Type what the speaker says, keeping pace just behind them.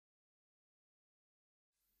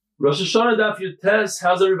Rosh Hashanah Daf Yutes,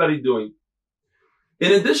 how's everybody doing?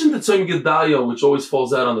 In addition to Tzom Gedalia, which always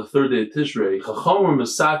falls out on the third day of Tishrei, Chacham or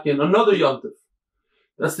Masakin, another Yontif.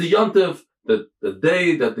 That's the Yontif, the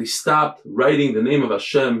day that they stopped writing the name of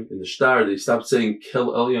Hashem in the Shtar. They stopped saying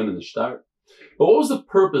Kel Elyon in the Shtar. But what was the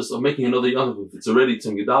purpose of making another Yontif if it's already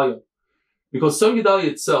Tzom Gedalia? Because Tzom Gedalia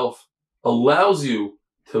itself allows you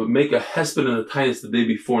to make a Hesped and a Tainus the day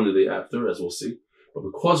before and the day after, as we'll see. But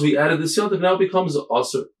because we added this Yontif, now it becomes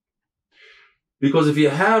Asr. Because if you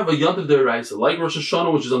have a Yontif D'Oraisa, like Rosh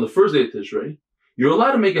Hashanah, which is on the first day of Tishrei, you're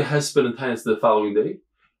allowed to make a Hesped and Tainus the following day.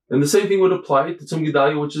 And the same thing would apply to Tzom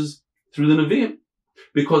Gedalia, which is through the Nevi'im.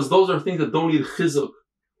 Because those are things that don't need Chizuk.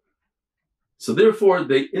 So therefore,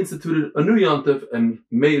 they instituted a new Yontif and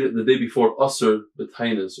made it the day before Asr,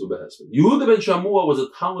 B'Tainus, U'Behesped. Yehuda ben Shammua was a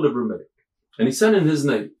Talmud of Rameir. And he said in his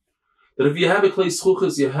name, that if you have a Klei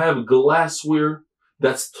Schuchas, you have glassware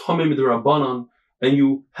that's Tamei Midrabanan, and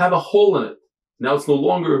you have a hole in it, now it's no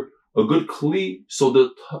longer a good Kli, so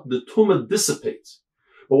the Tumah dissipates.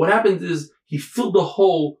 But what happened is, he filled the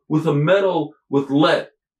hole with a metal with lead.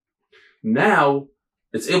 Now,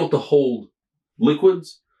 it's able to hold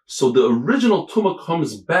liquids, so the original Tumah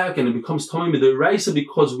comes back and it becomes Tamei Midraisa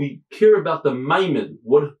because we care about the Maimed.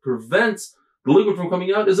 What prevents the liquid from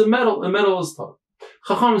coming out is a metal, and metal is tar.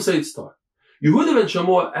 Chacham say it's tar. Yehuda ben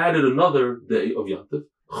Shammua added another day of Yontif,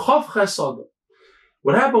 Chav Chesada.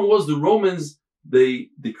 What happened was the Romans, they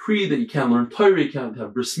decreed that you can't learn Torah, you can't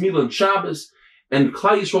have Bris Milah and Shabbos, and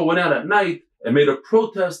Klal Yisrael went out at night and made a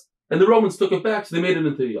protest, and the Romans took it back, so they made it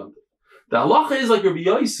into a Yontif. The halacha is like Rabbi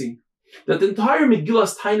Yossi, that the entire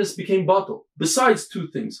Megillas Tainus became batal, besides two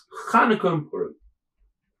things, Chanukah and Purim.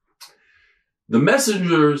 The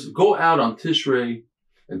messengers go out on Tishrei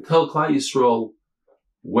and tell Klal Yisrael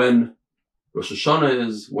when Rosh Hashanah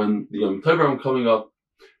is, when the Yom Tov is coming up,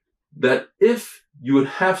 that if you would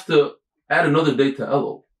have to add another day to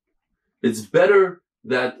Elul, it's better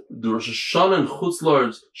that the Rosh Hashanah and Chutz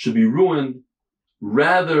La'aretz should be ruined,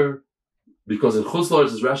 rather, because in Chutz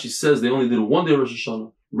La'aretz, as Rashi says, they only did one day of Rosh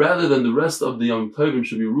Hashanah, rather than the rest of the Yom Tovim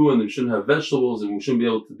should be ruined, and we shouldn't have vegetables, and we shouldn't be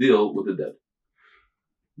able to deal with the dead.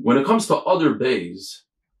 When it comes to other days,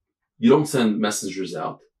 you don't send messengers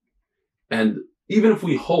out. And even if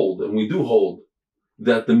we hold, and we do hold,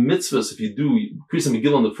 that the mitzvahs, if you do Kriyas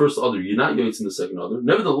Megillah on the first Adar, you're not Yoitz in the second Adar.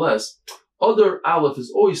 Nevertheless, Adar Aleph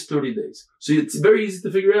is always 30 days. So it's very easy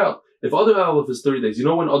to figure out. If Adar Aleph is 30 days, you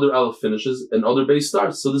know when Adar Aleph finishes and Adar Beis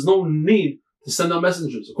starts. So there's no need to send out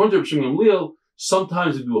messengers. According to Rav Shimon Gamliel,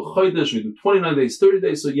 sometimes we do a Chodesh, we do 29 days, 30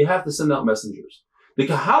 days, so you have to send out messengers. The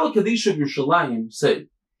Kahal Kaddish of Yerushalayim say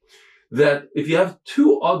that if you have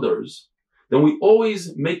two others, then we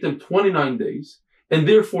always make them 29 days, and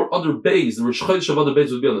therefore other Beis, the Rosh Chodesh of other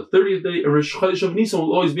Beis will be on the 30th day, and Rosh Chodesh of Nisan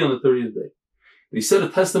will always be on the 30th day. He said a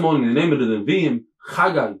testimony in the name of the Nevi'im,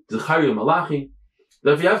 Chagai, Zechariah, Malachi,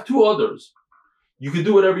 that if you have two others, you can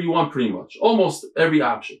do whatever you want pretty much, almost every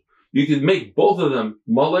option. You can make both of them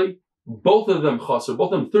Malay, both of them Chaser,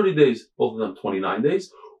 both of them 30 days, both of them 29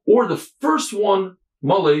 days, or the first one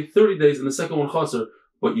Malay, 30 days, and the second one Chaser,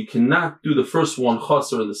 but you cannot do the first one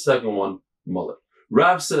Chaser and the second one Malay.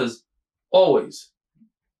 Rav says, always,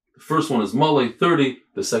 the first one is Malay, 30,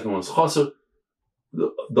 the second one is Chaser.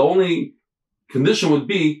 The only condition would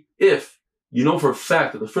be if you know for a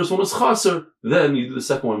fact that the first one is Chaser, then you do the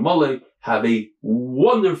second one Malay. Have a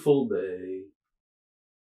wonderful day.